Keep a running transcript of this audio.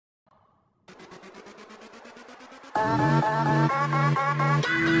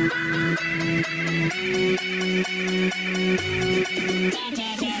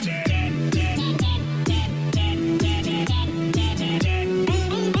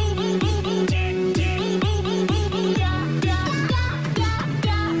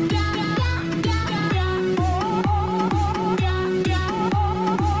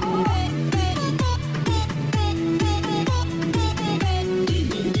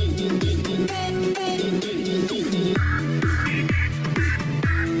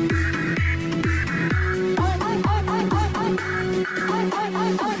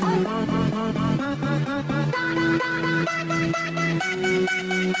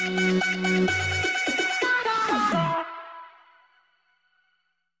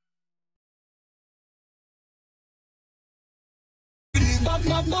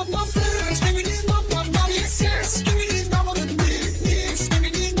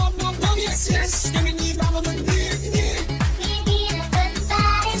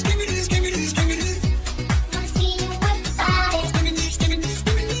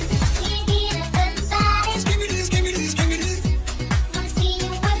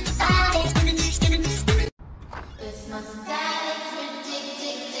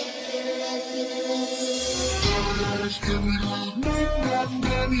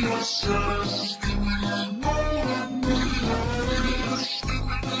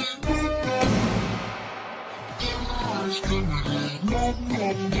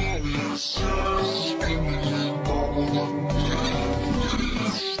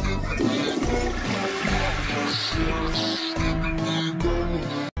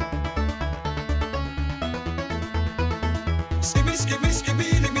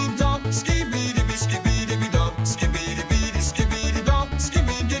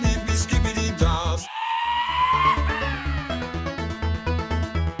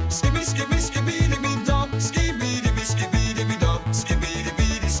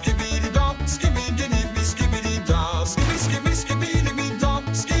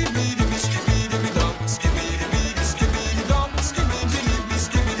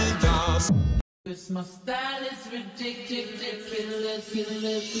My style is ridiculous.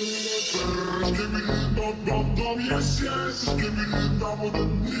 Yes, yes. Skibidi, dum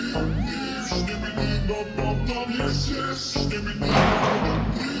dum Skibidi, dum dum. Yes, yes. Skibidi,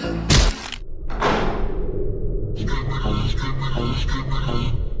 skibidi.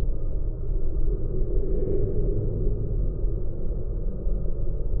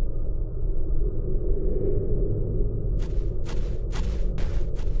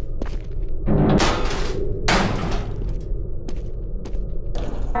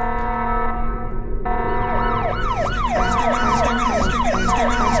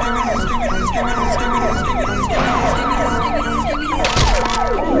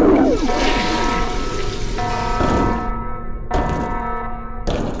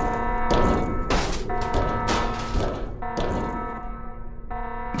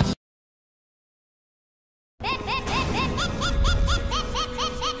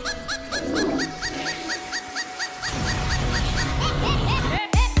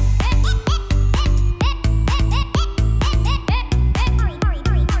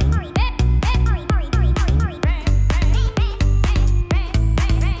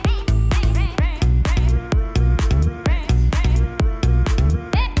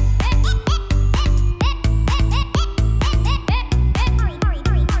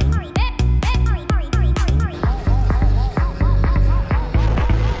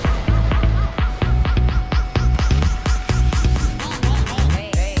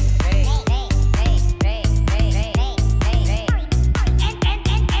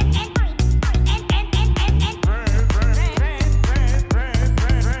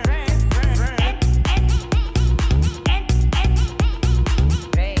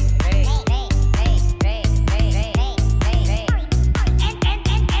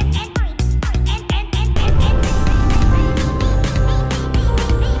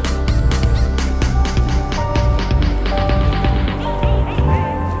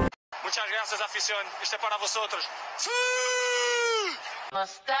 Este é para vosotros. My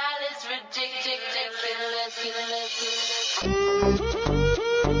style is ridiculous.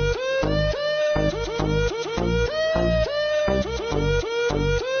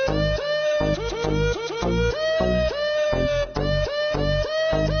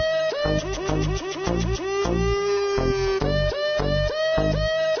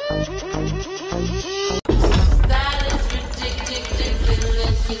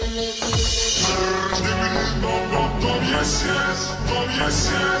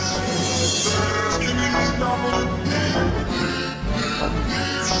 Yes, yes. Skibidi, dum dum.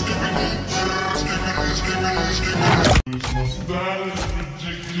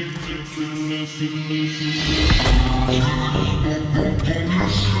 Skibidi. Cause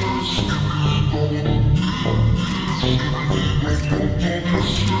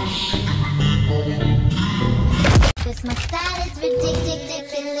my style is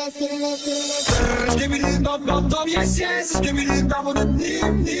ridiculous. Skibidi dum dum dum, yes yes. Skibidi dum dum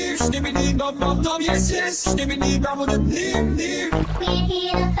dim dim. Skibidi dum dum dum, yes yes. Skibidi dum dum dim dim. We're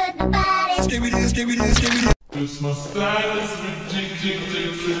here to hurt the body. Skibidi skibidi skibidi. Cause my style is ridiculous.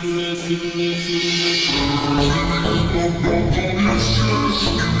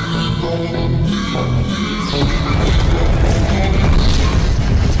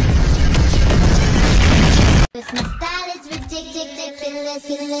 Cause my style is ridiculous.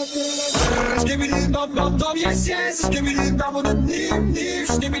 Skibidi dum dum dum, yes yes. Skibidi dum dum dim dim.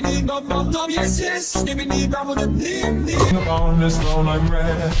 Skibidi dum dum dum, yes yes. Skibidi dum dum dim dim. Upon this throne I'm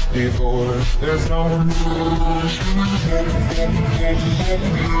ready for. There's no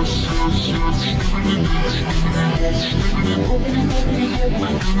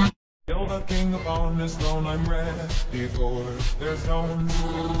Kill the king upon this throne I'm ready for. There's no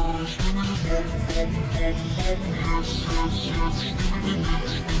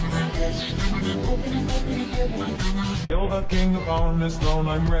Kill the king upon this throne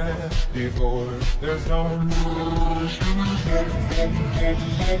I'm ready for. There's no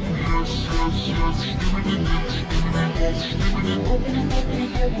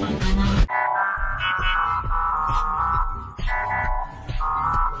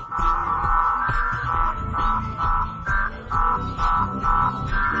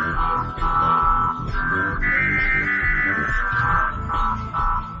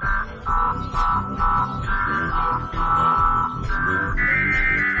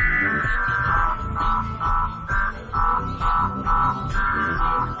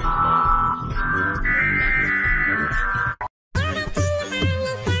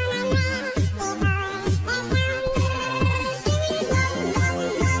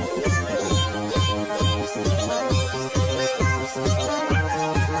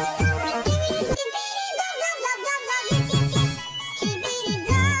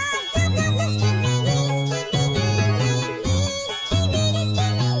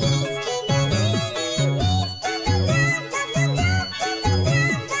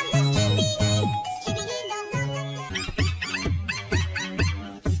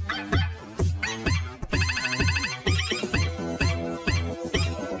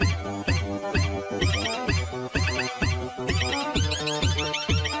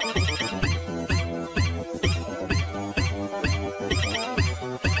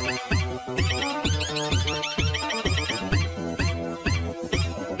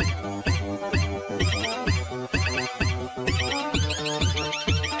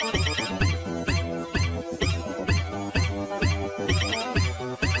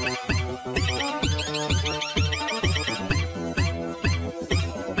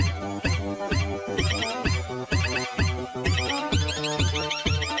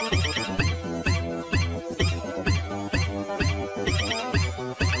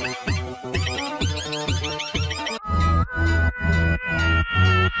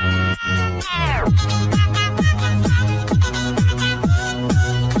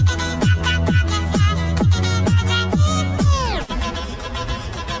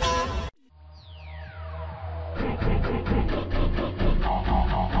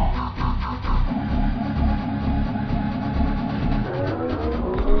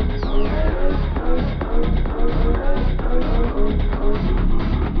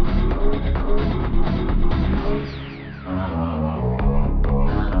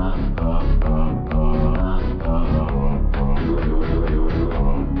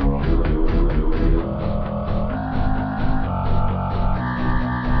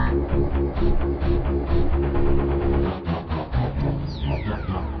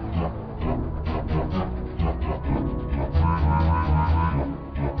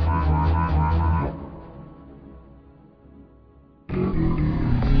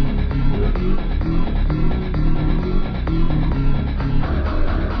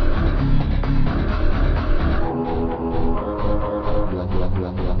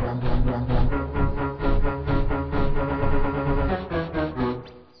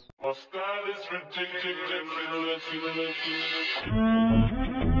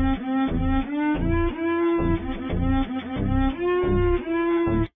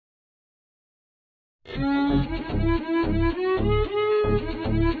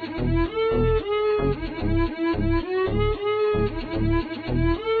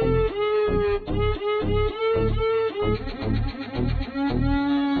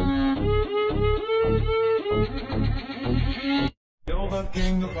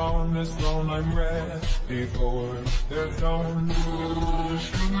king upon this throne, I'm ready for their throne.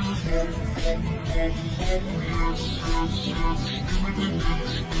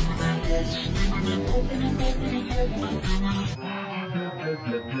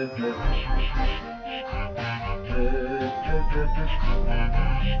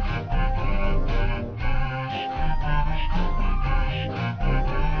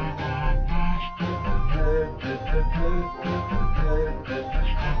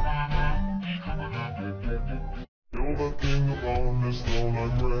 You're the king upon this throne,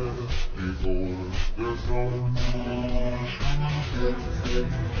 I'm ready for their throne.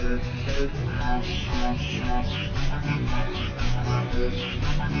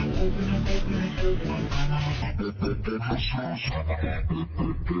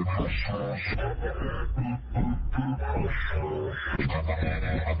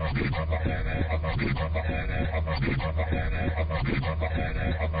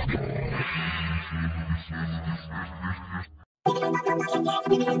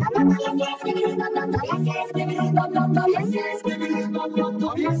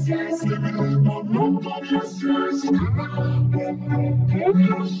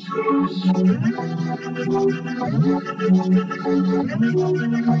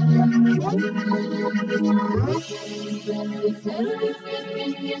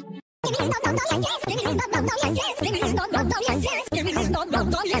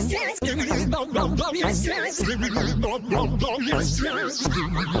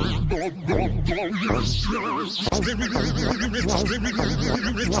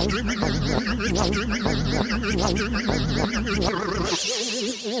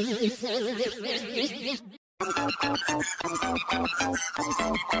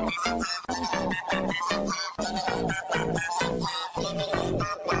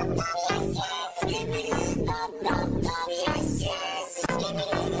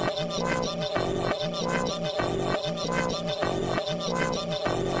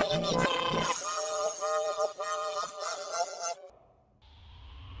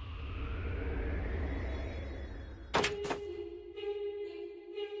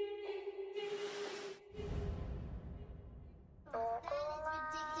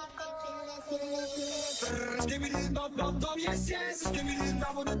 Skibidi dum dum dum, yes yes. Skibidi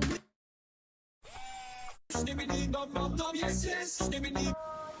dum dum. Skibidi dum dum dum, yes yes. Skibidi.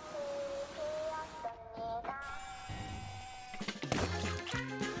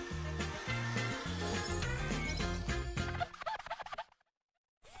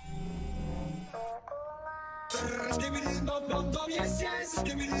 Skibidi dum dum dum, yes yes.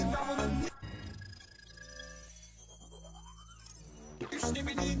 Skibidi dum dum.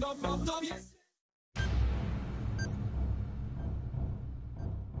 Skibidi dum dum dum, yes.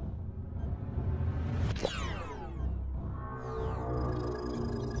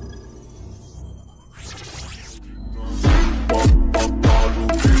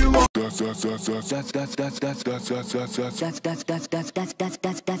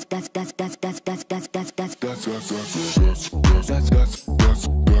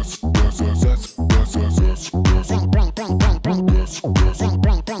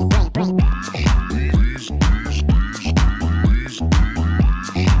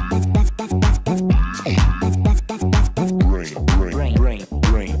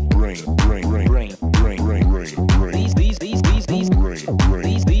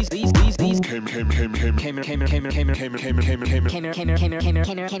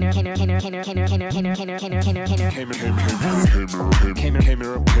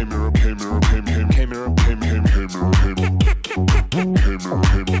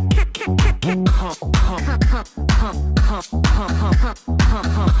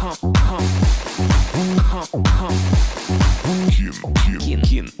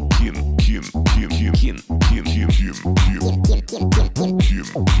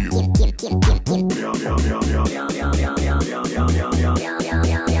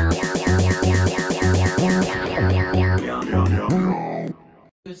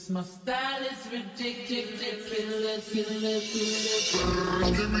 My style is ridiculous.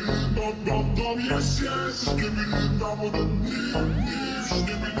 Skibidi dum dum dum, yes yes. Skibidi dum dum dum.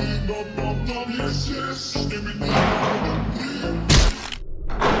 Skibidi dum dum dum, yes yes. Skibidi dum dum.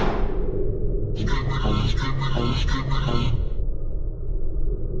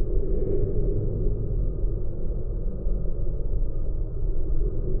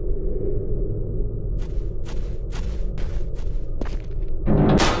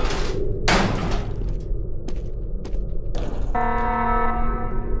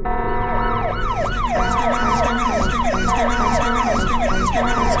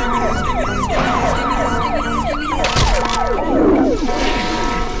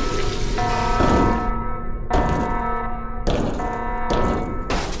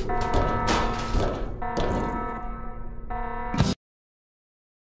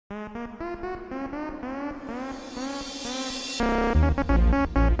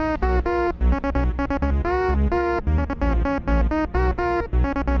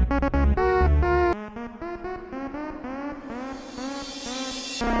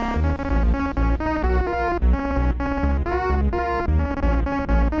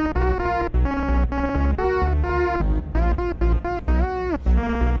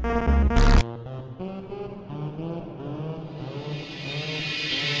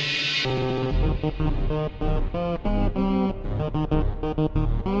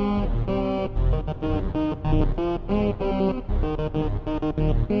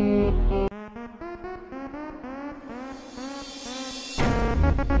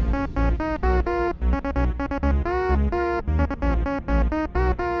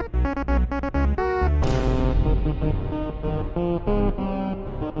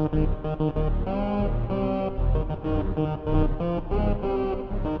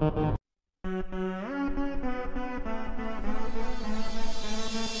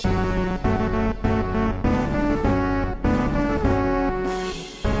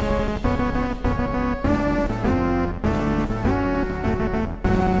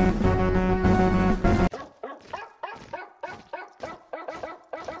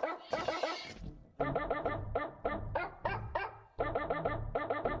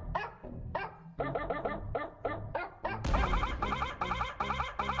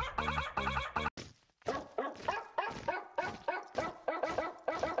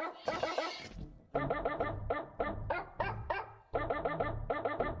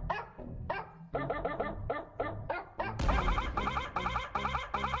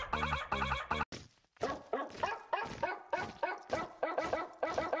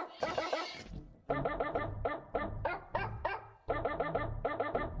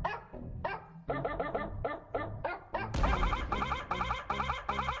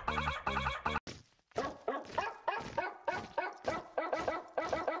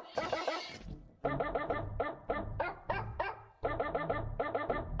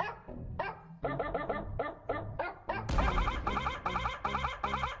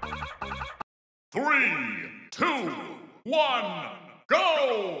 Three, two, one,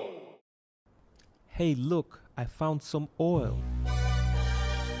 go! Hey, look, I found some oil.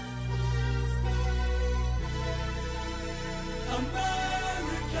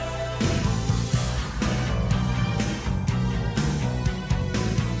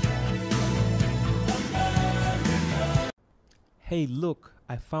 Hey, look,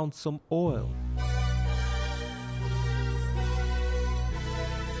 I found some oil.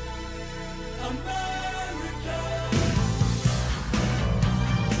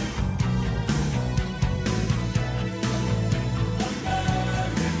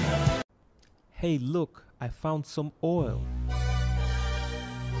 Hey, look, I found some oil.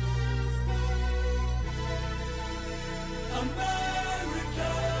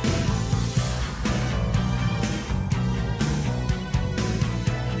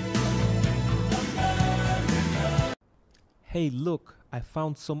 Hey, look, I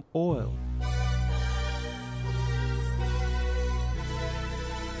found some oil.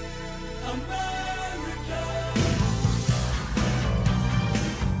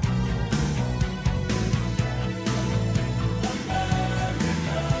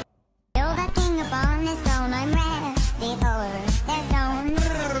 You're the king upon this throne, I'm ready for the zone.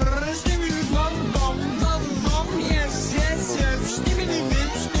 Skibidi bum bum bum bum, yes yes yes. Skibidi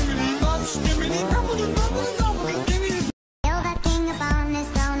bip, skibidi bop, skibidi bubble bubble bubble, skibidi. You're the king upon this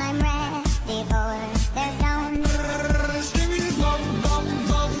throne, I'm ready for the zone. Skibidi bum bum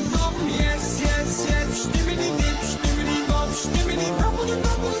bum bum, yes yes yes. Skibidi bip, skibidi bop, skibidi bubble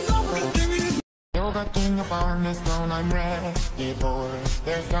bubble bubble, skibidi. You're the king upon this throne, I'm ready for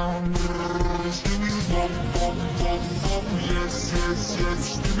the zone. Skibidi bum bum bum bum, yes yes yes.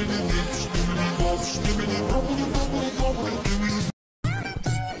 Skibidi dip, skibidi bop, skibidi bubble bubble bubble, skibidi.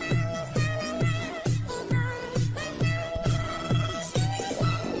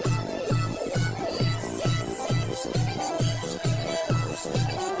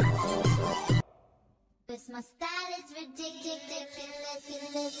 Cause my style is ridiculous,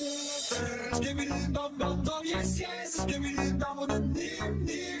 ridiculous. Skibidi bum bum bum, yes yes. Skibidi bubble dim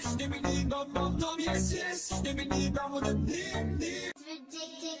dim. Skibidi bum bum bum, yes yes. Skibidi bubble dim dim.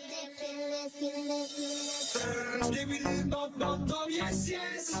 Ridiculous, ridiculous. Skibidi bum bum bum, yes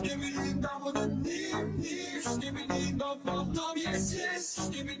yes. Skibidi bubble dim dim. Skibidi bum bum bum, yes yes.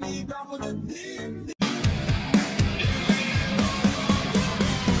 Skibidi bubble dim dim.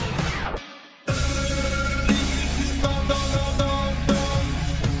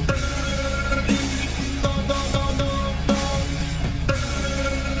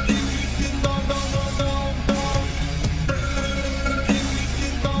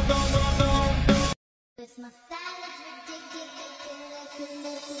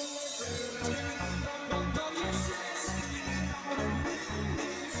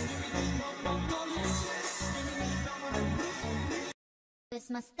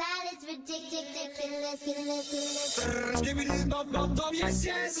 My style is ridiculous. Skibidi dum dum dum, yes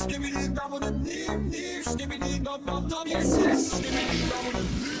yes. Skibidi dum dum dim dim. Skibidi dum dum dum, yes yes. Skibidi dum dum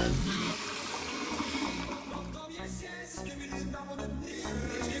dim dum, yes yes. Skibidi dum dum dim.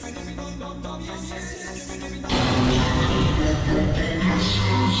 Skibidi dum dum, yes yes. Skibidi dum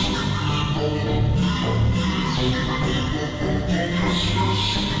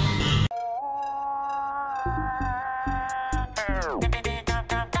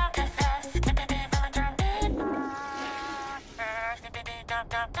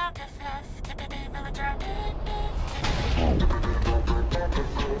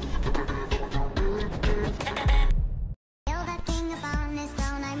Build a king upon this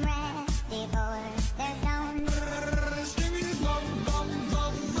throne I'm ready for.